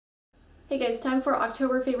Hey guys, time for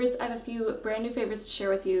October favorites. I have a few brand new favorites to share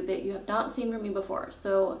with you that you have not seen from me before.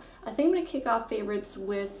 So I think I'm going to kick off favorites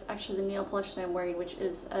with actually the nail polish that I'm wearing, which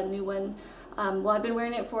is a new one. Well, I've been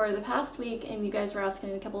wearing it for the past week and you guys were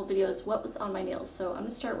asking in a couple of videos what was on my nails. So I'm going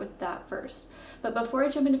to start with that first. But before I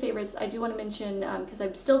jump into favorites, I do want to mention, because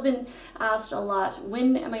I've still been asked a lot,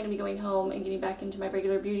 when am I going to be going home and getting back into my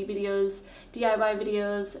regular beauty videos, DIY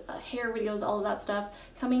videos, hair videos, all of that stuff,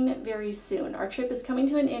 coming very soon. Our trip is coming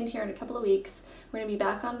to an end here in a couple of weeks. We're going to be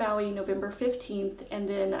back on Maui November 15th, and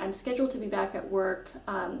then I'm scheduled to be back at work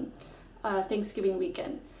Thanksgiving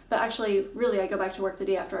weekend. But actually, really, I go back to work the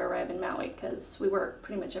day after I arrive in Maui because we work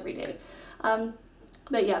pretty much every day.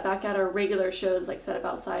 But yeah, back at our regular shows like Set Up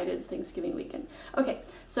Outside is Thanksgiving weekend. Okay,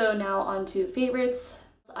 so now on to favorites.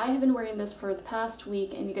 I have been wearing this for the past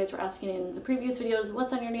week and you guys were asking in the previous videos,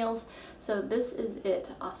 what's on your nails? So this is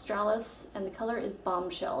it, Australis, and the color is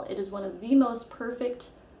Bombshell. It is one of the most perfect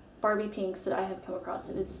Barbie pinks that I have come across.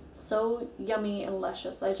 It is so yummy and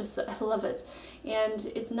luscious. I love it. And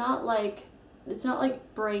it's not like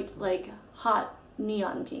bright, like hot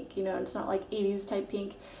neon pink, you know, it's not like 80s type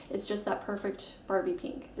pink. It's just that perfect Barbie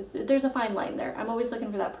pink. There's a fine line there. I'm always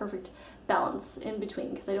looking for that perfect balance in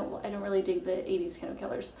between because I don't really dig the 80s kind of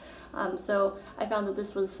colors. So I found that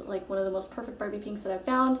this was like one of the most perfect Barbie pinks that I've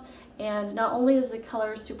found, and not only is the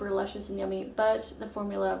color super luscious and yummy, but the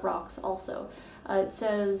formula rocks also. It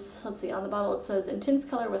says, let's see, on the bottle it says intense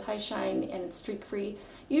color with high shine and it's streak free.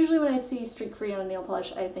 Usually when I see streak free on a nail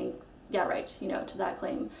polish I think, yeah, right, you know, to that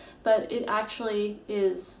claim. But it actually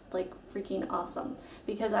is like freaking awesome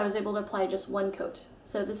because I was able to apply just one coat.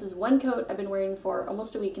 So this is one coat I've been wearing for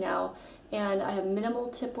almost a week now, and I have minimal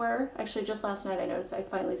tip wear. Actually, just last night I noticed I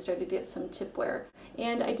finally started to get some tip wear.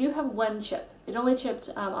 And I do have one chip. It only chipped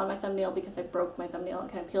on my thumbnail because I broke my thumbnail and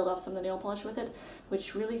kind of peeled off some of the nail polish with it,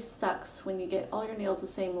 which really sucks when you get all your nails the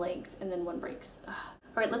same length and then one breaks. Ugh.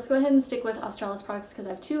 Alright, let's go ahead and stick with Australis products because I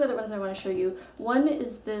have two other ones I want to show you. One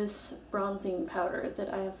is this bronzing powder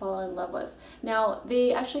that I have fallen in love with. Now,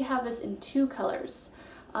 they actually have this in two colors.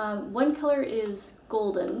 One color is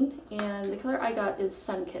golden, and the color I got is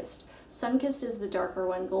Sunkissed. Sunkissed is the darker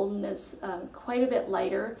one, golden is quite a bit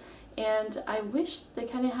lighter, and I wish they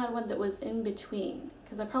kind of had one that was in between,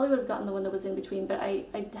 because I probably would have gotten the one that was in between, but I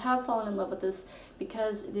have fallen in love with this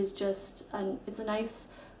because it is just, it's a nice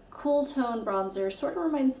cool tone bronzer. Sort of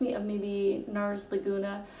reminds me of maybe NARS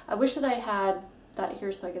Laguna. I wish that I had that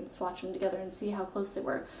here so I could swatch them together and see how close they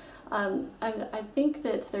were. I think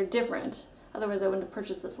that they're different, otherwise I wouldn't have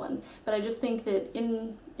purchased this one, but I just think that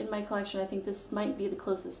in my collection I think this might be the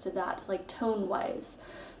closest to that, like tone wise.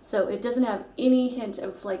 So it doesn't have any hint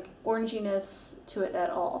of like oranginess to it at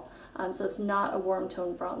all, so it's not a warm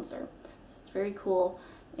tone bronzer. So it's very cool.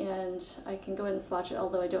 And I can go ahead and swatch it,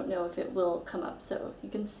 although I don't know if it will come up. So you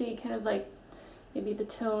can see kind of like maybe the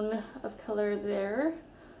tone of color there.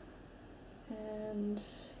 And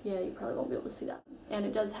yeah, you probably won't be able to see that. And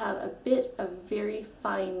it does have a bit of very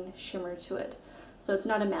fine shimmer to it. So it's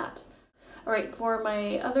not a matte. Alright, for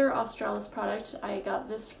my other Australis product, I got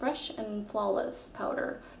this Fresh and Flawless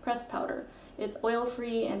powder, pressed powder. It's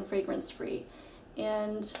oil-free and fragrance-free.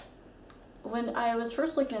 And when I was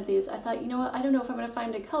first looking at these, I thought, you know what, I don't know if I'm going to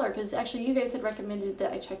find a color, because actually you guys had recommended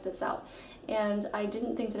that I check this out. And I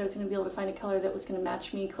didn't think that I was going to be able to find a color that was going to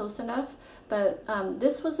match me close enough, but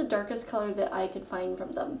this was the darkest color that I could find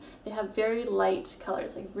from them. They have very light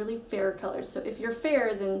colors, like really fair colors. So if you're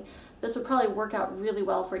fair, then this would probably work out really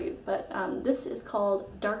well for you. But this is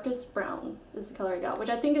called Darkest Brown, is the color I got, which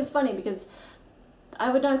I think is funny because I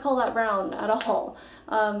would not call that brown at all.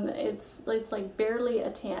 It's like barely a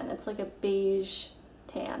tan. It's like a beige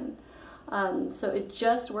tan. So it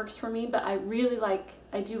just works for me, but I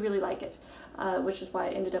do really like it, which is why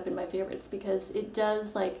it ended up in my favorites, because it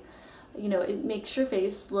does, like, you know, it makes your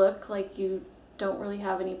face look like you don't really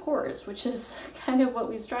have any pores, which is kind of what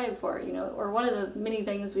we strive for, you know, or one of the many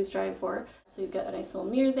things we strive for. So you've got a nice little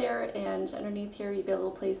mirror there, and underneath here you've got a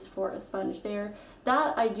little place for a sponge there.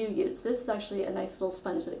 That I do use. This is actually a nice little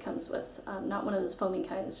sponge that it comes with, not one of those foaming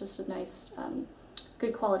kind, it's just a nice,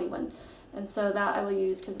 good quality one. And so that I will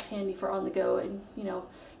use because it's handy for on the go, and, you know,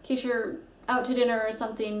 in case you're out to dinner or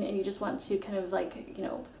something and you just want to kind of like, you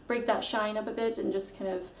know, break that shine up a bit and just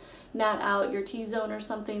kind of matte out your T-zone or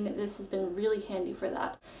something, this has been really handy for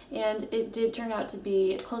that. And it did turn out to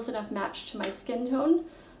be a close enough match to my skin tone,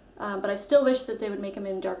 but I still wish that they would make them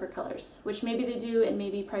in darker colors, which maybe they do, and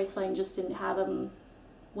maybe Priceline just didn't have them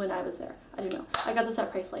when I was there. I don't know. I got this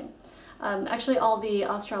at Priceline. Actually, all the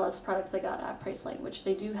Australis products I got at Priceline, which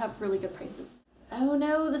they do have really good prices. Oh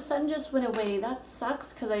no, the sun just went away. That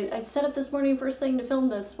sucks, because I set up this morning first thing to film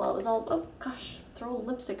this while it was all, oh gosh, throwing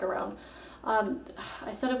lipstick around.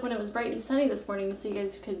 I set up when it was bright and sunny this morning so you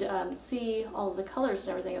guys could see all of the colors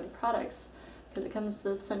and everything of the products, because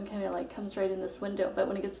the sun kind of like comes right in this window, but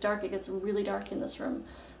when it gets dark, it gets really dark in this room.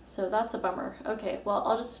 So that's a bummer. Okay, well,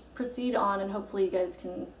 I'll just proceed on and hopefully you guys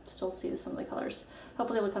can still see some of the colors.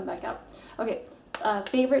 Hopefully it'll come back out. Okay,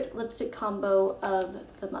 favorite lipstick combo of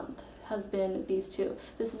the month has been these two.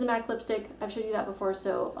 This is a MAC lipstick. I've showed you that before,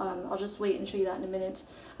 so I'll just wait and show you that in a minute.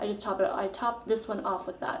 I topped this one off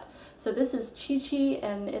with that. So this is Chi Chi,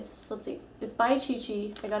 and it's, let's see, it's by Chi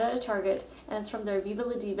Chi. I got it at Target, and it's from their Viva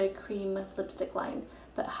La Diva cream lipstick line.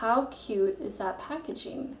 But how cute is that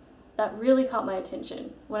packaging? That really caught my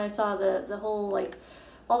attention. When I saw the whole, like,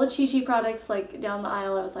 all the Chi Chi products, like, down the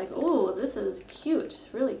aisle, I was like, ooh, this is cute,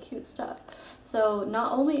 really cute stuff. So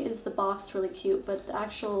not only is the box really cute, but the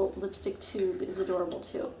actual lipstick tube is adorable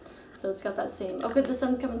too. So it's got that same, oh good, the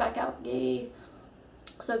sun's coming back out, yay!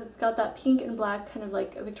 So it's got that pink and black kind of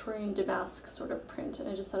like a Victorian damask sort of print, and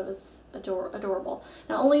I just thought it was adorable.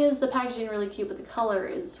 Not only is the packaging really cute, but the color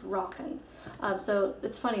is rockin'. So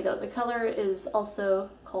it's funny though, the color is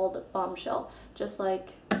also called Bombshell, just like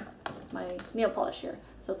my nail polish here.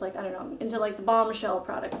 So it's like, I don't know, I'm into like the Bombshell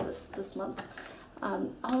products this month.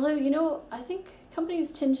 Although, you know, I think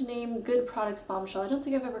companies tend to name good products Bombshell. I don't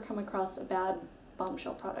think I've ever come across a bad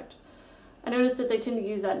Bombshell product. I noticed that they tend to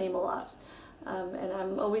use that name a lot. And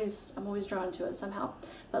I'm always drawn to it somehow.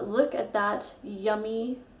 But look at that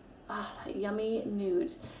yummy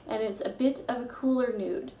nude. And it's a bit of a cooler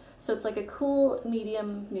nude. So it's like a cool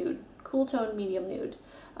medium nude, cool tone medium nude.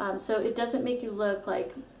 So it doesn't make you look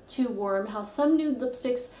like too warm. How some nude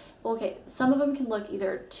lipsticks, okay, some of them can look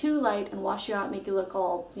either too light and wash you out and make you look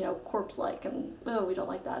all, you know, corpse-like, and oh, we don't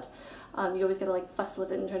like that. You always gotta like fuss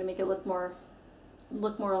with it and try to make it look more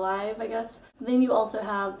alive, I guess. Then you also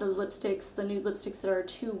have the lipsticks, the nude lipsticks that are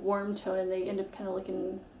too warm tone, and they end up kind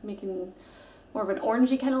of making more of an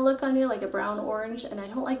orangey kind of look on you, like a brown orange, and I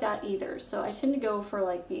don't like that either. So I tend to go for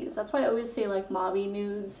like these. That's why I always say like mauvey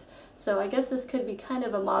nudes. So I guess this could be kind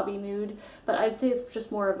of a mauvey nude, but I'd say it's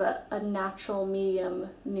just more of a natural medium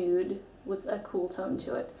nude with a cool tone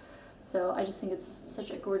to it. So I just think it's such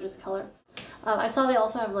a gorgeous color. I saw they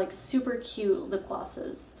also have like super cute lip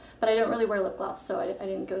glosses, but I don't really wear lip gloss, so I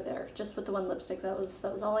didn't go there. Just with the one lipstick, that was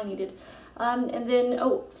all I needed. And then,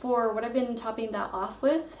 oh, for what I've been topping that off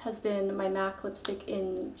with has been my MAC lipstick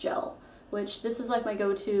in gel, which this is like my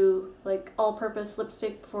go-to like all-purpose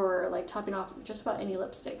lipstick for like topping off just about any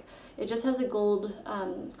lipstick. It just has a gold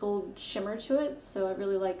shimmer to it, so I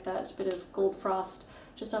really like that bit of gold frost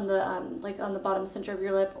just on the like on the bottom center of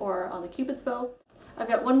your lip or on the Cupid's bow. I've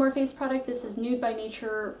got one more face product. This is Nude by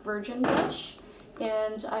Nature Virgin Blush,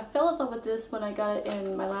 and I fell in love with this when I got it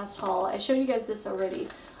in my last haul. I showed you guys this already,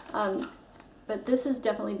 but this has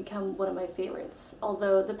definitely become one of my favorites.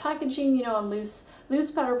 Although the packaging, you know, on loose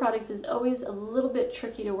powder products is always a little bit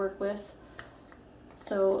tricky to work with.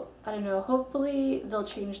 So, I don't know, hopefully they'll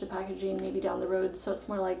change the packaging maybe down the road so it's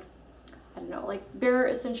more like, I don't know, like Bare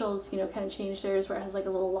Essentials, you know, kind of changed theirs where it has like a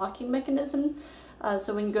little locking mechanism.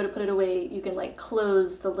 So when you go to put it away, you can like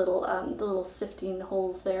close the little sifting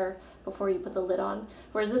holes there before you put the lid on.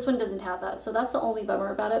 Whereas this one doesn't have that. So that's the only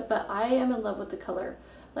bummer about it, but I am in love with the color.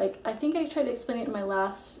 Like, I think I tried to explain it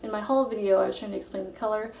in my haul video. I was trying to explain the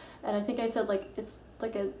color, and I think I said like it's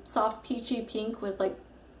like a soft peachy pink with like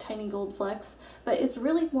tiny gold flecks, but it's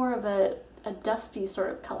really more of a dusty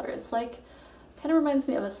sort of color. It's like, kind of reminds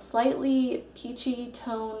me of a slightly peachy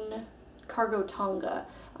tone Cargo Tonga.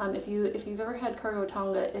 If you've ever had Cargo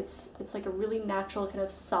Tonga, it's like a really natural kind of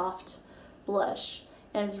soft blush,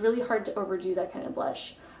 and it's really hard to overdo that kind of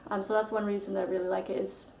blush. So that's one reason that I really like it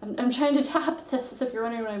is I'm trying to tap this, if you're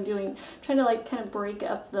wondering what I'm doing. I'm trying to like kind of break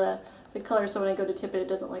up the color so when I go to tip it, it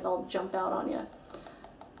doesn't like all jump out on you.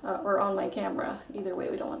 Or on my camera. Either way,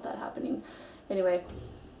 we don't want that happening. Anyway,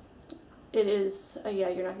 it is, yeah,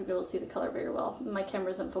 you're not going to be able to see the color very well. My camera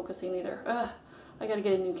isn't focusing either. I gotta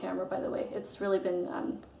get a new camera, by the way. It's really been,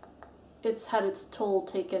 it's had its toll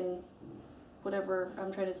taken, whatever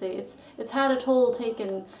I'm trying to say. It's had a toll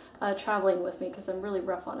taken traveling with me because I'm really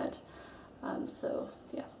rough on it. So,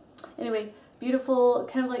 yeah. Anyway, beautiful,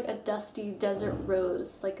 kind of like a dusty desert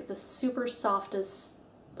rose, like the super softest,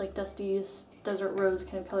 like dustiest desert rose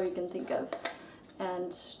kind of color you can think of,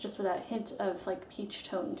 and just with that hint of like peach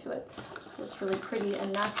tone to it. So it's really pretty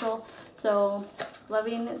and natural. So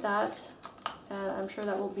loving that, and I'm sure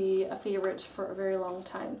that will be a favorite for a very long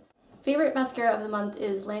time. Favorite mascara of the month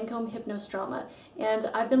is Lancome Hypnostrama, and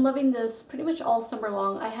I've been loving this pretty much all summer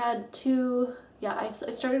long. I had two yeah, I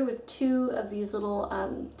started with 2 of these little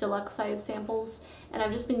deluxe size samples, and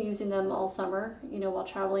I've just been using them all summer, you know, while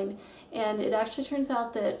traveling, and it actually turns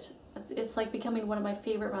out that it's like becoming one of my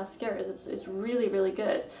favorite mascaras. It's really, really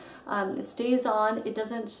good. It stays on.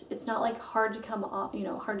 It's not like hard to come off, you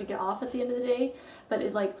know, hard to get off at the end of the day, but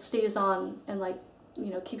it like stays on and like, you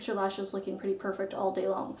know, keeps your lashes looking pretty perfect all day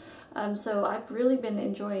long. So I've really been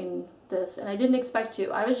enjoying this, and I didn't expect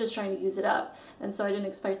to. I was just trying to use it up, and so I didn't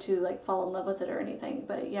expect to like fall in love with it or anything.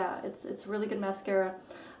 But yeah, it's a really good mascara.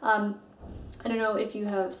 I don't know if you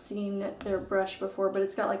have seen their brush before, but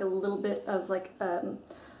it's got like a little bit of like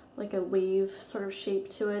a wave sort of shape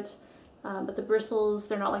to it. But the bristles,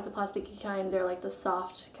 they're not like the plasticky kind, they're like the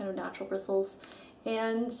soft kind of natural bristles.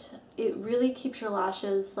 And it really keeps your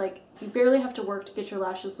lashes, like, you barely have to work to get your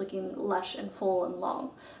lashes looking lush and full and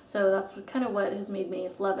long. So that's kind of what has made me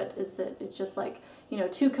love it, is that it's just like, you know,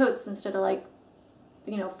 2 coats instead of like,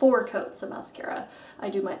 you know, 4 coats of mascara.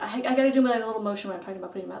 I gotta do my little motion when I'm talking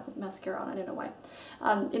about putting mascara on, I don't know why.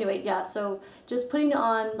 Anyway, yeah, so just putting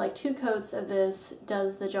on like 2 coats of this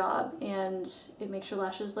does the job, and it makes your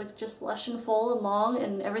lashes look just lush and full and long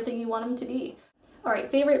and everything you want them to be.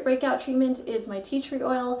 Alright, favorite breakout treatment is my tea tree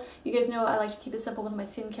oil. You guys know I like to keep it simple with my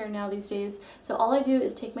skincare now these days. So all I do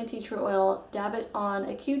is take my tea tree oil, dab it on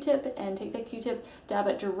a Q-tip, and take that Q-tip, dab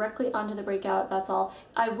it directly onto the breakout, that's all.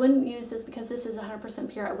 I wouldn't use this because this is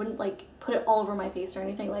 100% pure. I wouldn't like put it all over my face or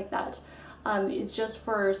anything like that. It's just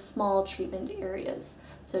for small treatment areas.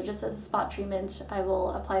 So just as a spot treatment, I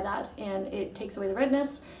will apply that, and it takes away the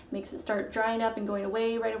redness, makes it start drying up and going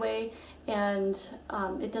away right away, and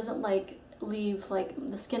it doesn't like leave like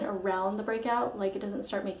the skin around the breakout, like it doesn't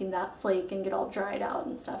start making that flake and get all dried out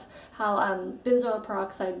and stuff. How benzoyl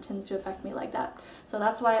peroxide tends to affect me like that. So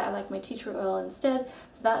that's why I like my tea tree oil instead.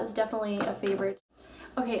 So that is definitely a favorite.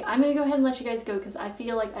 Okay, I'm gonna go ahead and let you guys go because I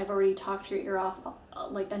feel like I've already talked your ear off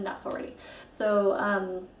like enough already.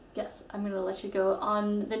 So yes, I'm gonna let you go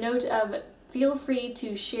on the note of feel free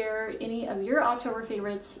to share any of your October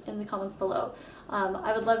favorites in the comments below.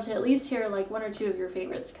 I would love to at least hear like 1 or 2 of your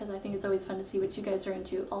favorites because I think it's always fun to see what you guys are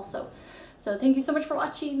into also. So thank you so much for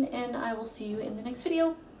watching, and I will see you in the next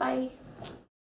video. Bye!